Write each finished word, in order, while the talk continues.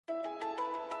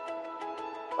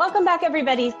Welcome back,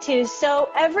 everybody, to So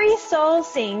Every Soul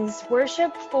Sings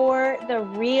Worship for the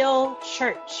Real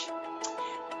Church.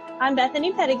 I'm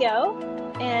Bethany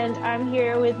Pedigo, and I'm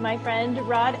here with my friend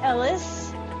Rod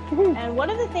Ellis. And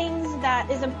one of the things that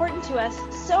is important to us,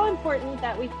 so important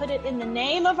that we put it in the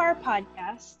name of our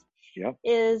podcast,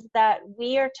 is that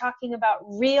we are talking about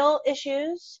real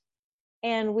issues,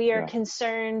 and we are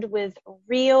concerned with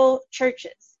real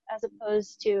churches, as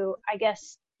opposed to, I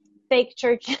guess, fake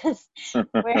churches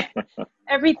where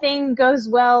everything goes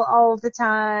well all the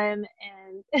time.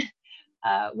 And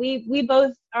we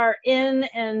both are in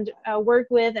and work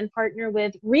with and partner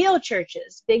with real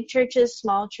churches, big churches,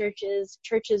 small churches,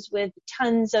 churches with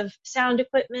tons of sound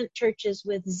equipment, churches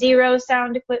with zero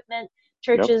sound equipment,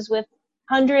 churches with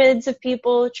hundreds of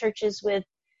people, churches with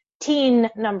teen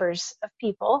numbers of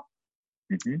people.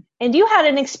 Mm-hmm. And you had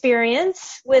an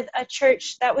experience with a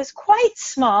church that was quite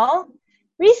small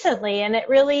recently, and it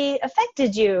really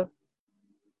affected you.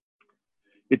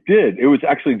 It did. It was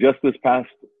actually just this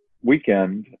past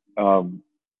weekend. I'm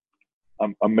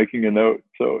making a note.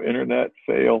 So internet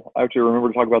fail. I have to remember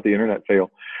to talk about the internet fail.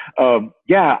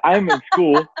 I'm in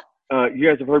school. You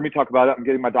guys have heard me talk about it. I'm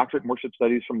getting my doctorate in worship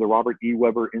studies from the Robert E.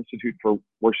 Weber Institute for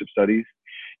Worship Studies.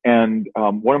 And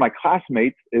one of my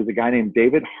classmates is a guy named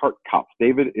David Hartkopf.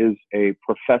 David is a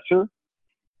professor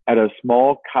at a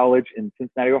small college in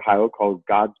Cincinnati, Ohio called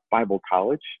God's Bible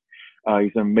College.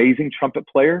 He's an amazing trumpet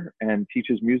player and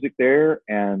teaches music there,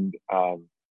 and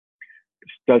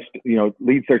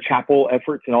leads their chapel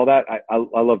efforts and all that.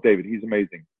 I love David. He's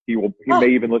amazing. He may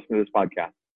even listen to this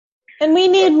podcast. And we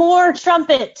need more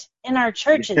trumpet in our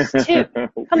churches too.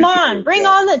 Come on, bring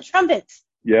on the trumpets.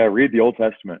 Yeah, read the Old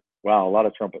Testament. Wow, a lot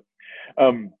of trumpets.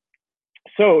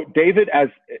 So David,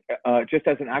 just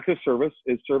as an act of service,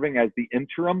 is serving as the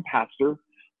interim pastor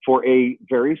for a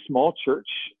very small church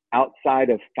outside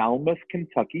of Falmouth,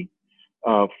 Kentucky.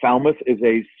 Falmouth is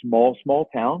a small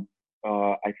town.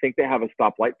 I think they have a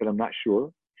stoplight, but I'm not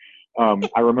sure.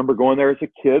 I remember going there as a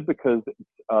kid because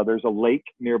there's a lake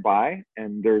nearby,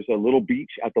 and there's a little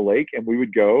beach at the lake, and we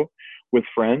would go with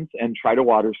friends and try to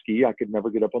water ski. I could never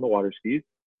get up on the water skis.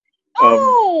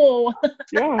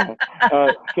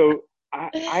 So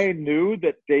I knew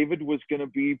that David was going to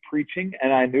be preaching,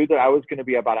 and I knew that I was going to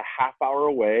be about a half hour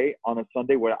away on a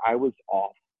Sunday where I was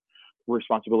off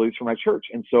responsibilities for my church.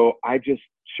 And so I just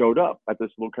showed up at this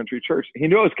little country church. He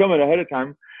knew I was coming ahead of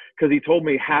time because he told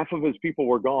me half of his people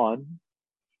were gone.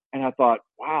 And I thought,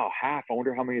 wow, half, I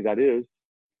wonder how many that is.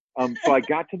 So I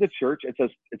got to the church.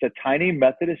 It's a tiny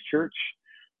Methodist church.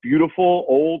 Beautiful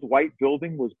old white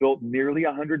building, was built nearly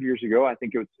 100 years ago. I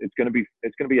think it's going to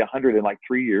be 100 in like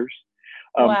 3 years.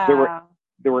 Wow.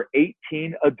 There were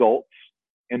 18 adults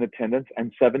in attendance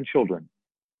and 7 children.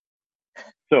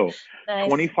 So nice.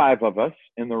 25 of us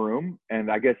in the room, and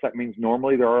I guess that means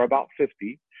normally there are about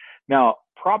 50. Now,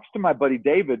 props to my buddy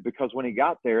David, because when he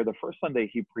got there, the first Sunday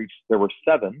he preached, there were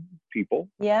 7 people.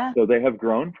 Yeah. So they have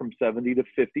grown from 70 to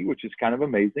 50, which is kind of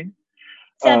amazing.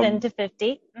 7 to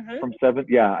 50. Mm-hmm. From 7,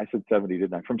 yeah, I said 70,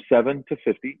 didn't I? From 7 to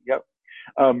 50, yep.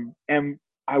 And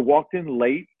I walked in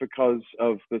late because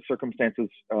of the circumstances,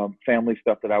 family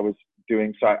stuff that I was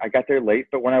doing. So I got there late.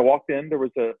 But when I walked in, there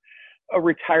was a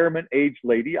retirement age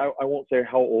lady. I won't say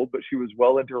how old, but she was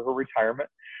well into her retirement,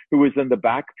 who was in the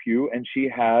back pew, and she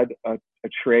had a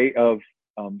tray of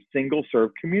single serve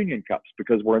communion cups,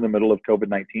 because we're in the middle of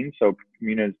COVID-19, so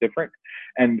communion is different.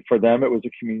 And for them, it was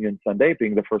a communion Sunday,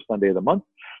 being the first Sunday of the month.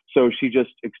 So she just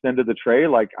extended the tray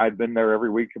like I'd been there every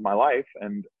week of my life,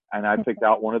 and I picked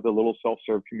out one of the little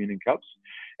self-serve communion cups.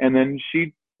 And then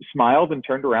she smiled and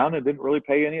turned around and didn't really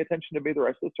pay any attention to me the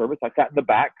rest of the service. I sat in the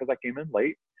back because I came in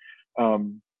late.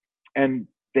 And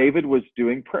David was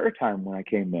doing prayer time when I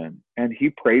came in, and he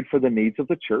prayed for the needs of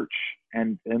the church.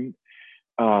 And then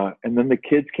the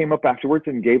kids came up afterwards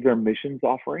and gave their missions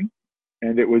offering.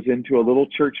 And it was into a little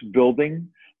church building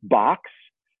box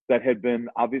that had been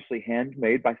obviously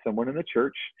handmade by someone in the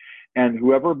church. And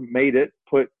whoever made it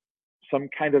put some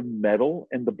kind of metal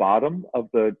in the bottom of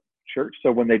the church.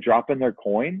 So when they drop in their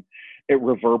coin, it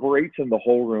reverberates in the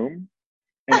whole room.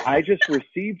 And I just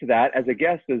received that as a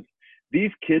guest, as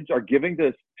these kids are giving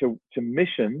this to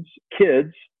missions,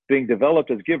 kids being developed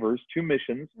as givers to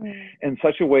missions in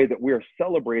such a way that we are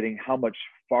celebrating how much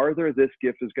farther this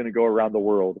gift is going to go around the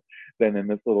world than in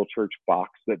this little church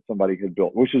box that somebody had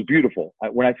built, which is beautiful.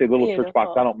 When I say little church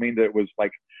box, I don't mean that it was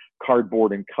like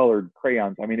cardboard and colored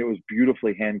crayons. I mean, it was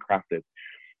beautifully handcrafted.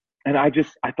 And I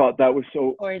thought that was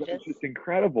so just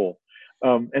incredible.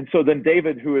 And so then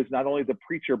David, who is not only the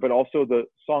preacher, but also the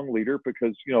song leader,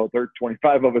 because, there are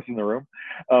 25 of us in the room.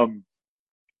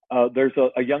 There's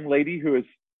a young lady who is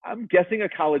I'm guessing a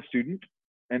college student,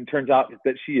 and turns out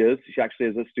that she actually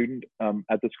is a student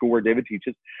at the school where David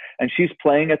teaches, and she's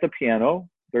playing at the piano.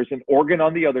 There's an organ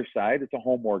on the other side. It's a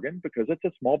home organ because it's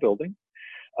a small building.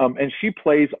 And she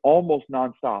plays almost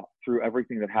nonstop through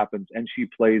everything that happens. And she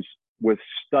plays with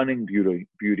stunning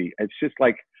beauty. It's just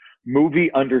like movie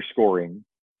underscoring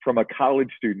from a college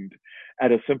student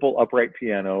at a simple upright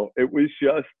piano. It was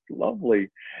just lovely.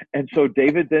 And so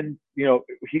David then,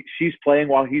 she's playing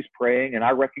while he's praying, and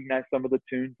I recognize some of the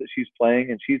tunes that she's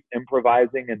playing, and she's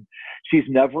improvising, and she's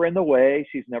never in the way.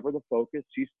 She's never the focus.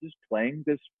 She's just playing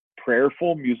this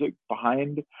prayerful music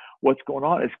behind what's going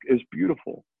on. It's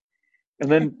beautiful.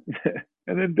 And then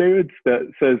David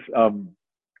says,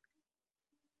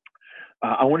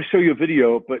 I want to show you a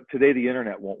video, but today the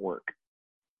internet won't work.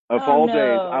 Of all days,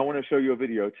 I want to show you a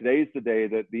video. Today's the day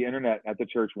that the internet at the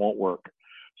church won't work.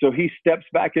 So he steps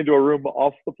back into a room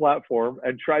off the platform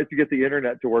and tries to get the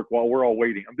internet to work while we're all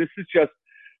waiting. This is just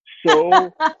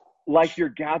so like you're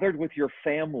gathered with your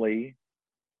family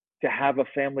to have a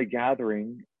family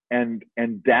gathering, and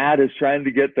dad is trying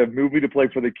to get the movie to play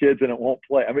for the kids and it won't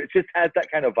play. It just has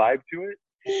that kind of vibe to it.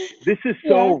 This is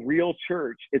so real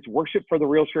church. It's worship for the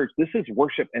real church. This is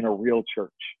worship in a real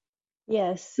church.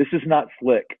 Yes. This is not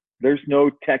slick. There's no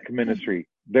tech ministry.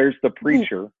 There's the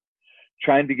preacher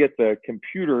trying to get the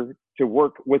computer to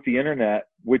work with the internet,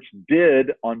 which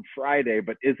did on Friday,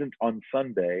 but isn't on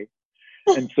Sunday.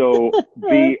 And so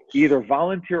the either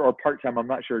volunteer or part-time, I'm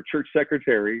not sure, church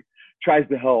secretary tries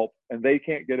to help, and they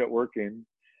can't get it working.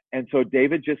 And so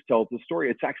David just tells the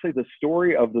story. It's actually the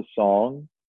story of the song,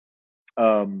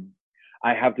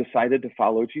 I Have Decided to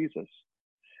Follow Jesus,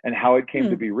 and how it came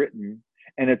to be written.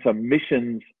 And it's a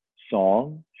missions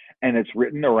song, and it's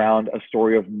written around a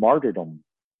story of martyrdom.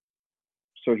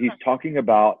 So he's talking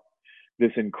about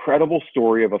this incredible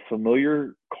story of a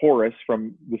familiar chorus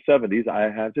from the 70s,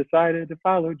 I have decided to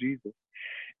follow Jesus.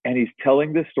 And he's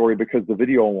telling this story because the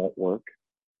video won't work.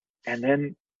 And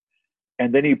then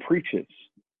he preaches.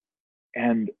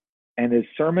 And his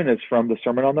sermon is from the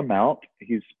Sermon on the Mount.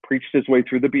 He's preached his way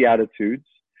through the Beatitudes.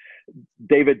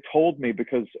 David told me,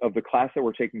 because of the class that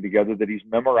we're taking together, that he's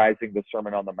memorizing the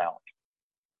Sermon on the Mount.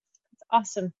 That's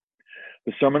awesome.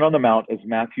 The Sermon on the Mount is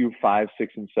Matthew 5,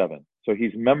 6, and 7. So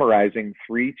he's memorizing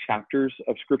 3 chapters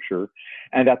of scripture.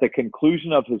 And at the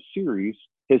conclusion of his series,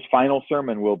 his final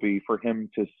sermon will be for him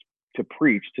to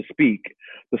speak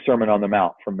the Sermon on the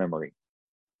Mount from memory.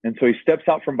 And so he steps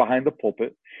out from behind the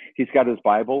pulpit. He's got his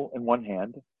Bible in one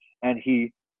hand, and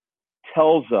he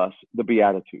tells us the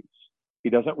Beatitudes. He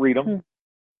doesn't read them.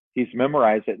 He's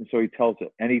memorized it, and so he tells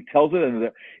it. And he tells it, and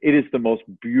it is the most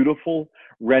beautiful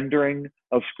rendering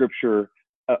of scripture,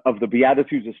 of the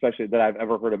Beatitudes especially, that I've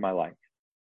ever heard in my life.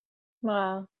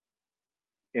 Wow.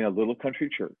 In a little country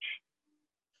church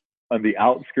on the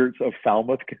outskirts of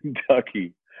Falmouth,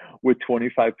 Kentucky, with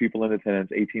 25 people in attendance,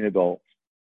 18 adults.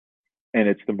 And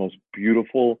it's the most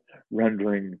beautiful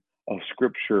rendering of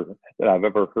scripture that I've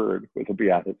ever heard with the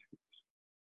Beatitudes.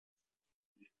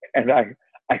 And I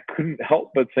couldn't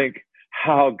help but think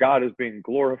how God is being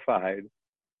glorified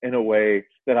in a way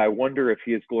that I wonder if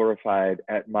he is glorified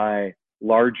at my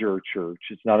larger church.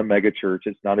 It's not a mega church.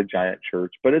 It's not a giant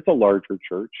church, but it's a larger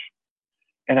church.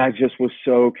 And I just was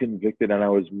so convicted, and I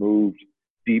was moved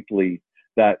deeply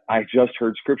that I just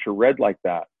heard scripture read like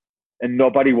that, and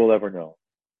nobody will ever know.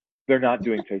 They're not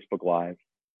doing Facebook Live.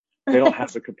 They don't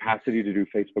have the capacity to do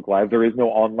Facebook Live. There is no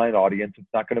online audience. It's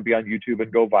not going to be on YouTube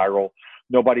and go viral.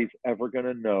 Nobody's ever going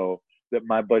to know that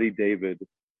my buddy David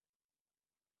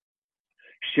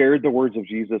shared the words of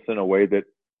Jesus in a way that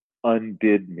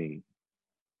undid me.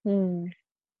 And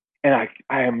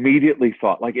I immediately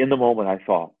thought, like in the moment, I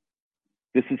thought,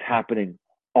 this is happening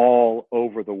all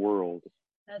over the world.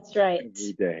 That's right.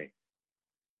 Every day.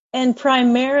 And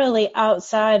primarily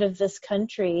outside of this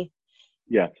country.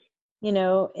 Yes.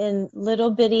 In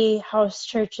little bitty house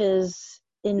churches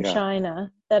in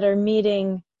China that are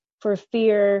meeting for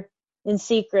fear, in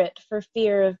secret, for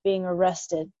fear of being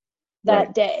arrested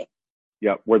that day.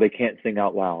 Yeah, where they can't sing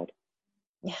out loud.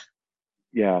 Yeah.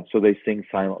 Yeah, so they sing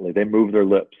silently. They move their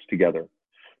lips together,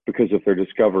 because if they're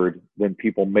discovered, then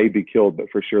people may be killed, but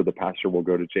for sure the pastor will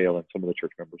go to jail, and some of the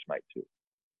church members might too.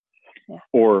 Yeah.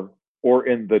 Or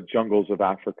in the jungles of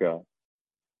Africa,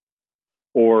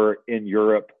 or in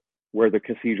Europe, where the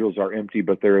cathedrals are empty,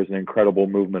 but there is an incredible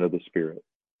movement of the Spirit.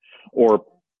 Or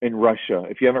in Russia.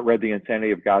 If you haven't read The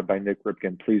Insanity of God by Nick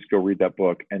Ripken, please go read that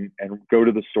book and go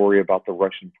to the story about the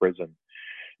Russian prison.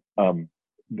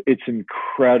 It's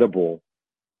incredible,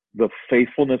 the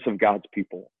faithfulness of God's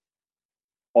people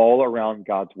all around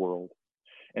God's world.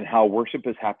 and how worship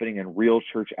is happening in real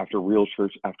church after real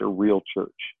church after real church.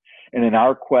 And in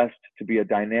our quest to be a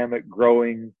dynamic,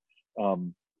 growing,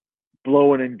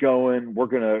 blowing and going, we're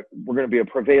gonna be a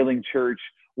prevailing church.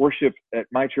 Worship at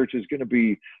my church is going to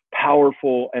be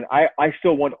powerful, and I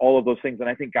still want all of those things, and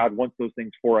I think God wants those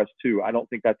things for us too. I don't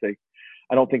think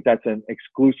that's an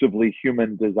exclusively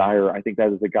human desire. I think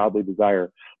that is a godly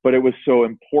desire. But it was so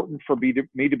important for me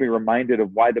to be reminded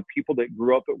of why the people that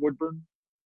grew up at Woodburn,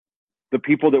 the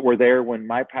people that were there when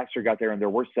my pastor got there, and there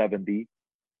were 70,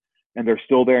 and they're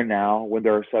still there now when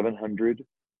there are 700,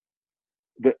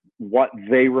 what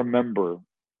they remember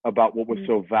about what was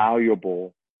so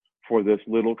valuable for this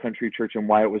little country church and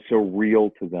why it was so real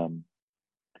to them.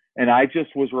 And I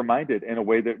just was reminded in a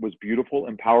way that was beautiful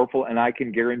and powerful. And I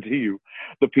can guarantee you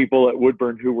the people at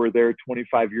Woodburn who were there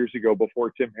 25 years ago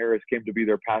before Tim Harris came to be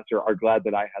their pastor are glad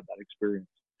that I had that experience,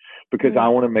 because I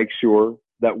want to make sure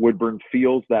that Woodburn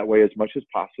feels that way as much as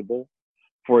possible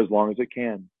for as long as it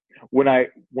can.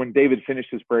 When David finished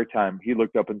his prayer time, he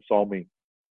looked up and saw me.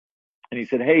 And he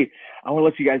said, "Hey, I want to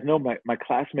let you guys know my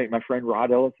classmate, my friend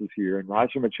Rod Ellis is here, and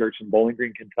Rod's from a church in Bowling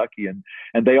Green, Kentucky."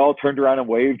 And they all turned around and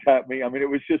waved at me. I mean, it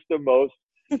was just the most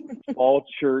small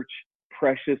church,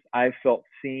 precious. I felt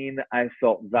seen. I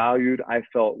felt valued. I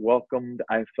felt welcomed.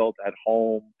 I felt at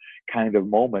home kind of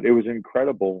moment. It was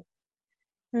incredible.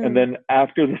 And then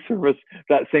after the service,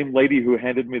 that same lady who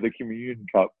handed me the communion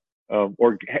cup,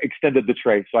 or extended the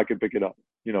tray so I could pick it up,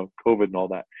 COVID and all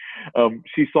that.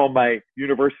 She saw my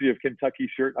University of Kentucky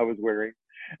shirt I was wearing,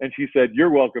 and she said, "You're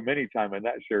welcome anytime in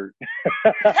that shirt."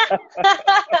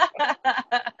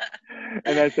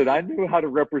 And I said, I knew how to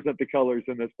represent the colors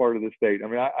in this part of the state. I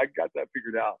mean, I got that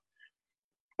figured out.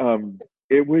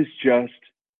 It was just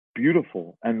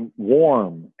beautiful and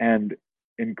warm and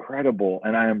incredible.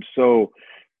 And I am so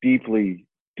deeply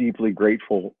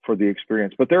grateful for the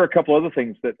experience. But there are a couple other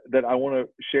things that I want to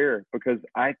share, because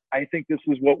I think this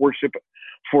is what worship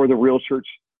for the real church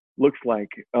looks like.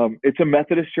 It's a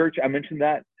Methodist church. I mentioned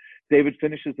that. David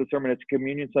finishes the sermon. It's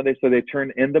Communion Sunday, so they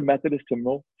turn in the Methodist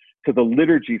hymnal to the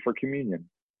liturgy for communion.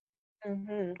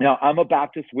 Now, I'm a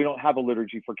Baptist. We don't have a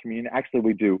liturgy for communion. Actually,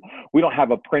 we do. We don't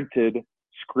have a printed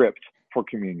script for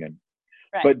communion.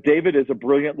 Right. But David is a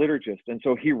brilliant liturgist, and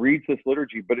so he reads this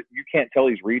liturgy, but you can't tell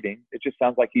he's reading. It just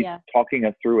sounds like he's talking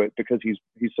us through it, because he's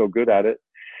so good at it.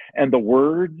 And the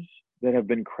words that have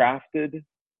been crafted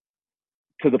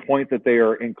to the point that they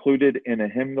are included in a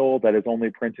hymnal that is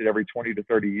only printed every 20 to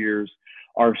 30 years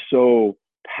are so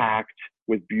packed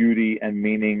with beauty and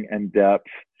meaning and depth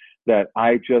that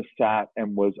I just sat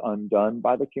and was undone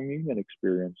by the communion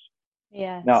experience.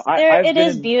 Yes. Now, it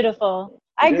is beautiful.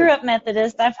 I grew up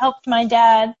Methodist. I've helped my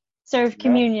dad serve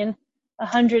communion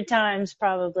 100 times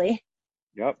probably.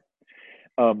 Yep.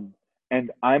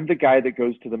 And I'm the guy that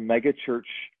goes to the mega church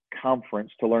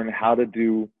conference to learn how to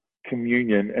do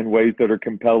communion in ways that are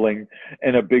compelling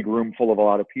in a big room full of a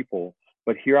lot of people.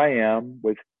 But here I am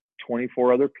with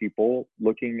 24 other people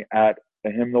looking at a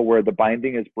hymnal where the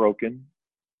binding is broken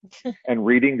and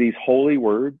reading these holy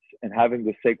words and having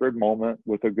the sacred moment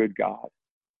with a good God.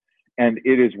 And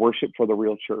it is worship for the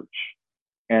real church.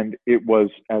 And it was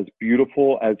as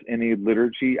beautiful as any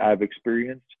liturgy I've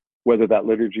experienced, whether that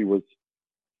liturgy was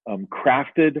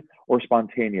crafted or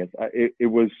spontaneous. It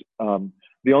was,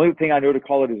 the only thing I know to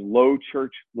call it is low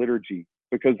church liturgy,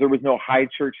 because there was no high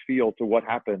church feel to what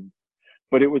happened,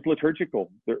 but it was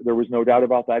liturgical. There was no doubt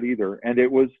about that either. And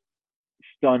it was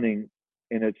stunning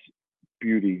in its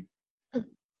beauty.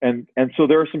 And so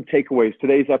there are some takeaways.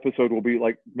 Today's episode will be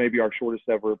like maybe our shortest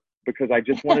ever, because I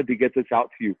just wanted to get this out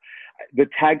to you. The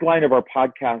tagline of our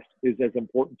podcast is as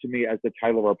important to me as the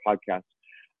title of our podcast.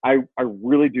 I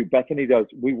really do. Bethany does.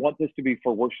 We want this to be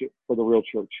for worship for the real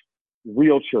church.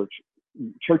 Real church.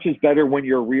 Church is better when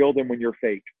you're real than when you're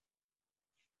fake.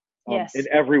 Yes. In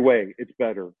every way, it's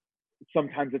better.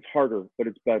 Sometimes it's harder, but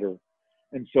it's better.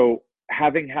 And so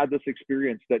having had this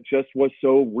experience that just was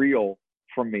so real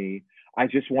for me, I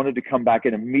just wanted to come back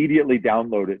and immediately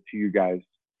download it to you guys.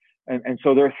 And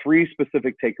so there are three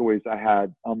specific takeaways I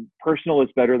had. Personal is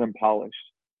better than polished.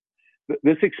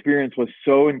 This experience was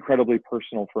so incredibly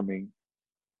personal for me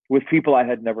with people I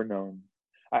had never known.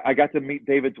 I got to meet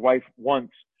David's wife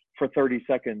once for 30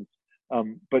 seconds,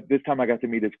 but this time I got to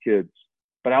meet his kids.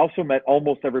 But I also met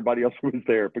almost everybody else who was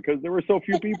there, because there were so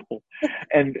few people,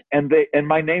 and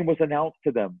my name was announced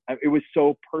to them. It was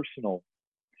so personal.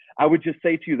 I would just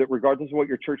say to you that regardless of what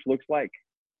your church looks like,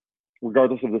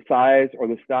 regardless of the size or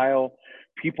the style,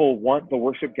 people want the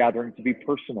worship gathering to be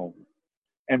personal.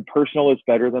 And personal is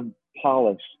better than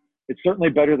polished. It's certainly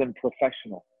better than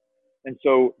professional. And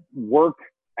so work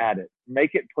at it.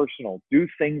 Make it personal. Do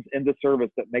things in the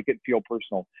service that make it feel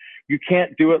personal. You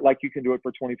can't do it like you can do it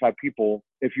for 25 people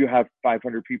if you have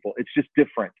 500 people. It's just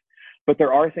different. But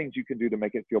there are things you can do to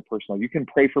make it feel personal. You can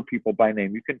pray for people by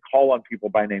name. You can call on people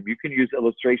by name. You can use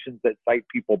illustrations that cite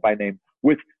people by name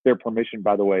with their permission,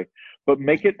 by the way. But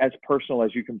make it as personal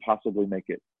as you can possibly make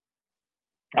it.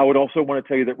 I would also want to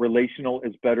tell you that relational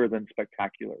is better than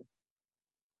spectacular.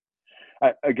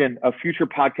 Again, a future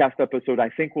podcast episode, I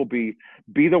think, will be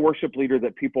the worship leader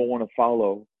that people want to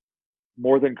follow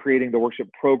more than creating the worship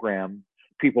program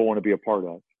people want to be a part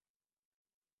of.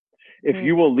 If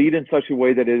you will lead in such a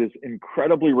way that it is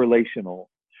incredibly relational,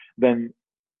 then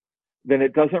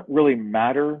it doesn't really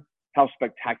matter how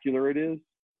spectacular it is,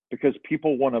 because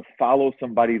people want to follow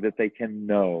somebody that they can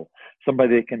know,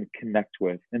 somebody they can connect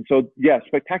with. And so, yeah,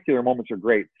 spectacular moments are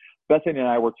great. Bethany and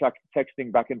I were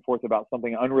texting back and forth about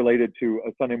something unrelated to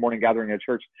a Sunday morning gathering at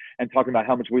church and talking about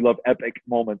how much we love epic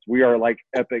moments. We are like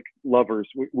epic lovers.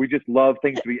 We just love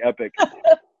things to be epic.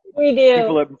 We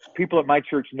do. People at my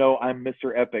church know I'm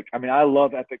Mr. Epic. I mean, I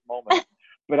love epic moments,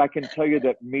 but I can tell you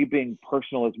that me being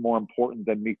personal is more important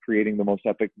than me creating the most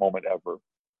epic moment ever.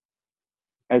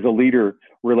 As a leader,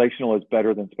 relational is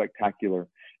better than spectacular.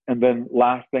 And then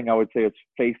last thing I would say is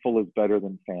faithful is better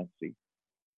than fancy.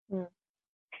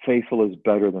 Faithful is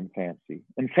better than fancy.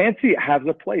 And fancy has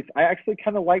a place. I actually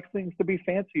kind of like things to be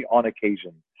fancy on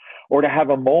occasion, or to have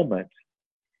a moment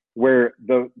where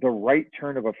the right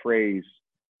turn of a phrase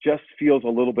just feels a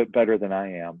little bit better than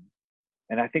I am.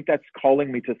 And I think that's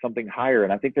calling me to something higher.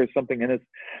 And I think there's something in us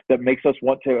that makes us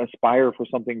want to aspire for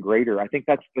something greater. I think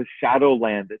that's the shadow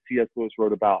land that C.S. Lewis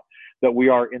wrote about, that we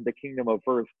are in the kingdom of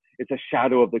earth. It's a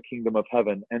shadow of the kingdom of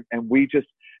heaven. And we just,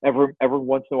 every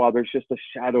once in a while, there's just a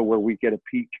shadow where we get a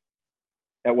peek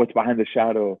at what's behind the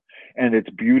shadow. And its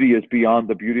beauty is beyond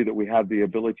the beauty that we have the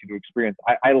ability to experience.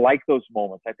 I like those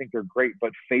moments. I think they're great,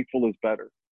 but faithful is better.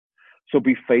 So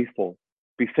be faithful.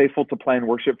 Be faithful to plan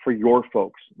worship for your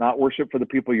folks, not worship for the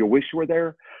people you wish were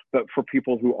there, but for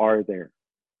people who are there.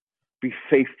 Be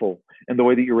faithful in the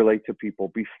way that you relate to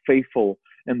people. Be faithful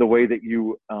in the way that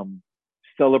you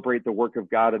celebrate the work of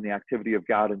God and the activity of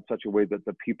God in such a way that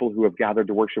the people who have gathered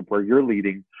to worship where you're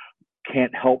leading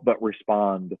can't help but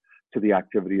respond to the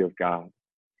activity of God.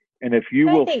 And if you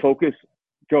will focus,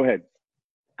 go ahead.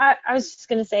 I was just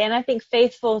going to say, and I think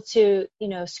faithful to,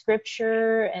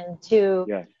 scripture and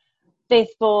to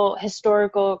faithful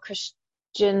historical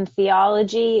Christian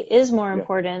theology is more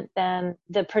important than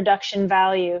the production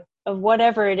value of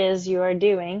whatever it is you are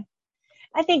doing.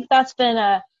 I think that's been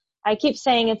I keep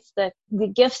saying it's the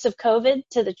gifts of COVID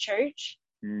to the church.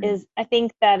 Is I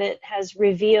think that it has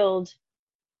revealed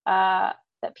that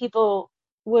people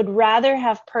would rather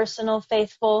have personal,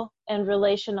 faithful, and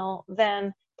relational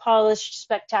than polished,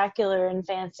 spectacular, and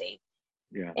fancy.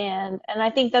 Yeah. And I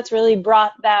think that's really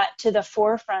brought that to the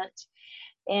forefront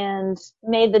and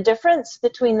made the difference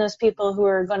between those people who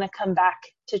are going to come back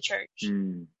to church.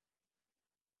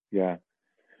 Yeah.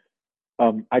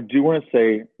 I do want to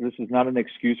say this is not an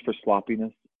excuse for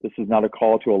sloppiness. This is not a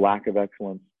call to a lack of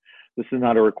excellence. This is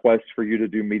not a request for you to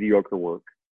do mediocre work.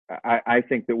 I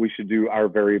think that we should do our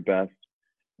very best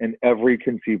in every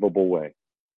conceivable way.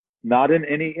 Not in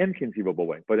any inconceivable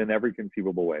way, but in every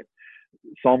conceivable way.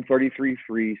 Psalm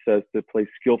 33:3 says to play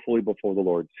skillfully before the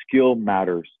Lord. Skill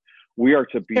matters. We are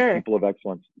to be people of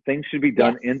excellence. Things should be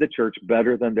done in the church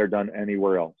better than they're done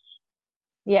anywhere else.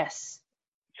 Yes.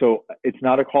 So it's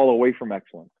not a call away from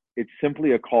excellence. It's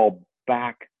simply a call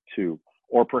back to,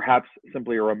 or perhaps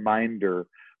simply a reminder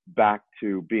back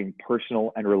to being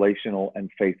personal and relational and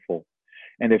faithful.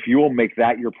 And if you will make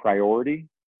that your priority,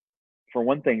 for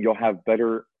one thing, you'll have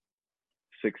better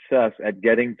success at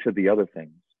getting to the other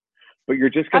things. But you're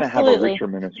just going to have a richer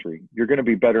ministry. You're going to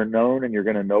be better known, and you're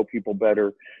going to know people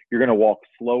better. You're going to walk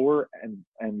slower,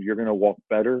 and you're going to walk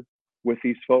better with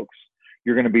these folks.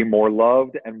 You're going to be more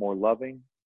loved and more loving.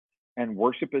 And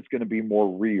worship is going to be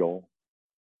more real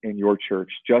in your church,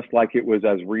 just like it was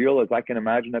as real as I can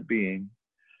imagine it being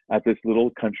at this little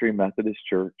country Methodist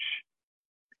church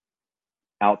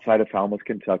outside of Falmouth,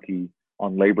 Kentucky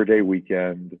on Labor Day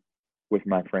weekend with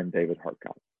my friend David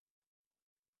Hartcott.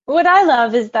 What I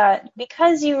love is that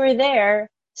because you were there,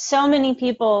 so many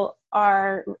people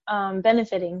are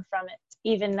benefiting from it,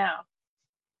 even now.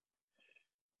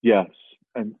 Yes.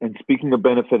 And speaking of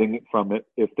benefiting from it,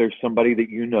 if there's somebody that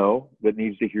you know that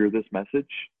needs to hear this message,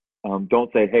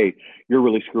 don't say, hey, you're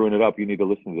really screwing it up. You need to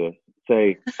listen to this.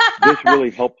 Say, this really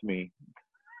helped me.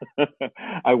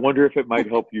 I wonder if it might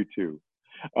help you too.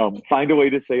 Find a way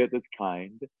to say it that's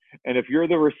kind. And if you're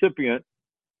the recipient,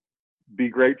 be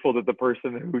grateful that the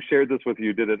person who shared this with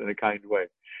you did it in a kind way.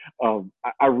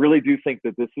 I really do think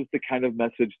that this is the kind of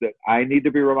message that I need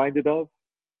to be reminded of.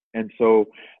 And so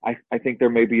I think there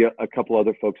may be a couple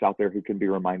other folks out there who can be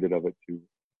reminded of it too.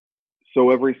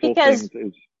 So every soul Because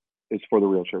sings is for the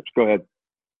real church. Go ahead.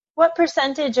 what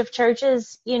percentage of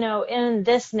churches, in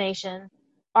this nation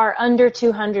are under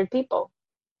 200 people?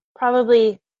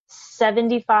 Probably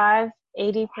 75,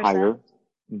 80%, Higher.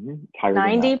 Higher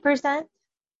than that. 90%.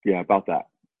 Yeah, about that.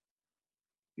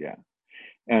 Yeah.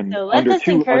 And So let us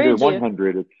under encourage you.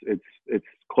 100, it's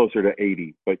closer to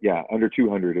 80. But yeah, under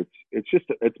 200,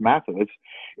 it's massive.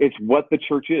 It's what the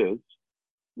church is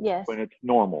Yes. when it's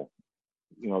normal.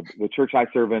 The church I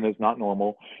serve in is not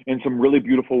normal in some really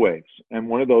beautiful ways. And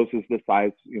one of those is the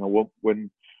size,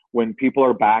 when people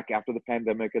are back after the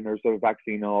pandemic and there's a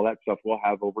vaccine and all that stuff, we'll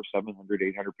have over 700,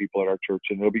 800 people at our church,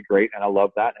 and it'll be great. And I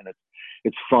love that. And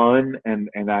it's fun.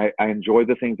 And I enjoy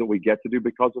the things that we get to do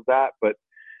because of that. But,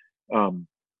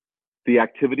 the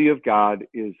activity of God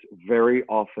is very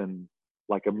often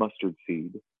like a mustard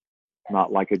seed,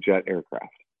 not like a jet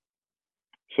aircraft.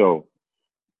 So,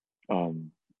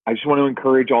 I just want to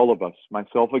encourage all of us,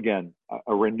 myself again,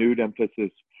 a renewed emphasis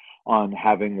on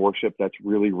having worship that's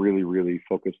really, really, really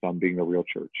focused on being a real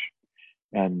church.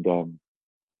 And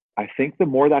I think the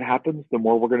more that happens, the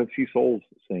more we're going to see souls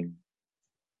sing.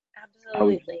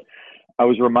 Absolutely. I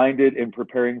was reminded in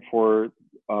preparing for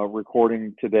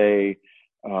recording today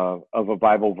of a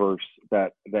Bible verse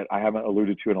that I haven't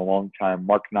alluded to in a long time.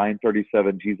 Mark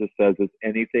 9:37, Jesus says, "Is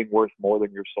anything worth more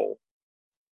than your soul?"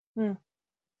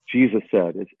 Jesus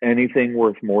said, "Is anything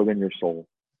worth more than your soul?"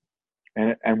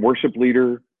 And worship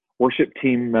leader, worship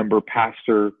team member,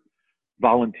 pastor,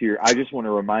 volunteer, I just want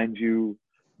to remind you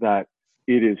that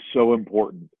it is so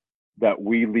important that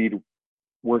we lead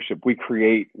worship. We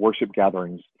create worship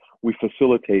gatherings. We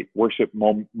facilitate worship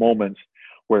moments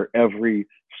where every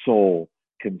soul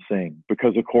can sing.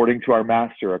 Because according to our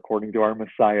Master, according to our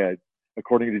Messiah,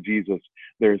 according to Jesus,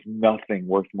 there's nothing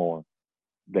worth more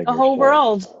than The your whole soul.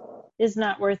 world is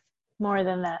not worth more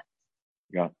than that.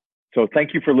 Yeah. So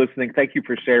thank you for listening. Thank you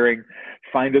for sharing.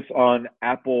 Find us on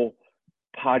Apple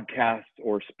Podcasts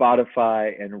or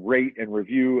Spotify and rate and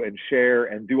review and share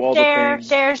and do all the things.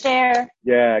 Share.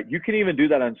 Yeah, you can even do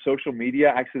that on social media.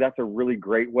 Actually, that's a really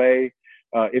great way.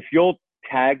 If you'll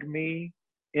tag me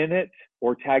in it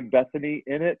or tag Bethany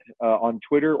in it on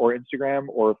Twitter or Instagram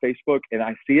or Facebook, and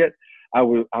I see it,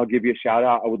 I'll give you a shout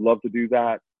out. I would love to do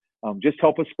that. Just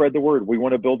help us spread the word. We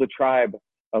want to build a tribe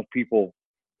of people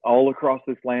all across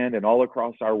this land and all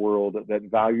across our world that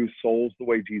values souls the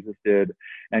way Jesus did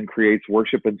and creates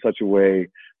worship in such a way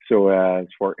so as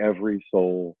for every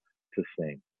soul to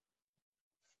sing.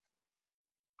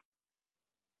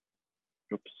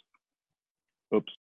 Oops.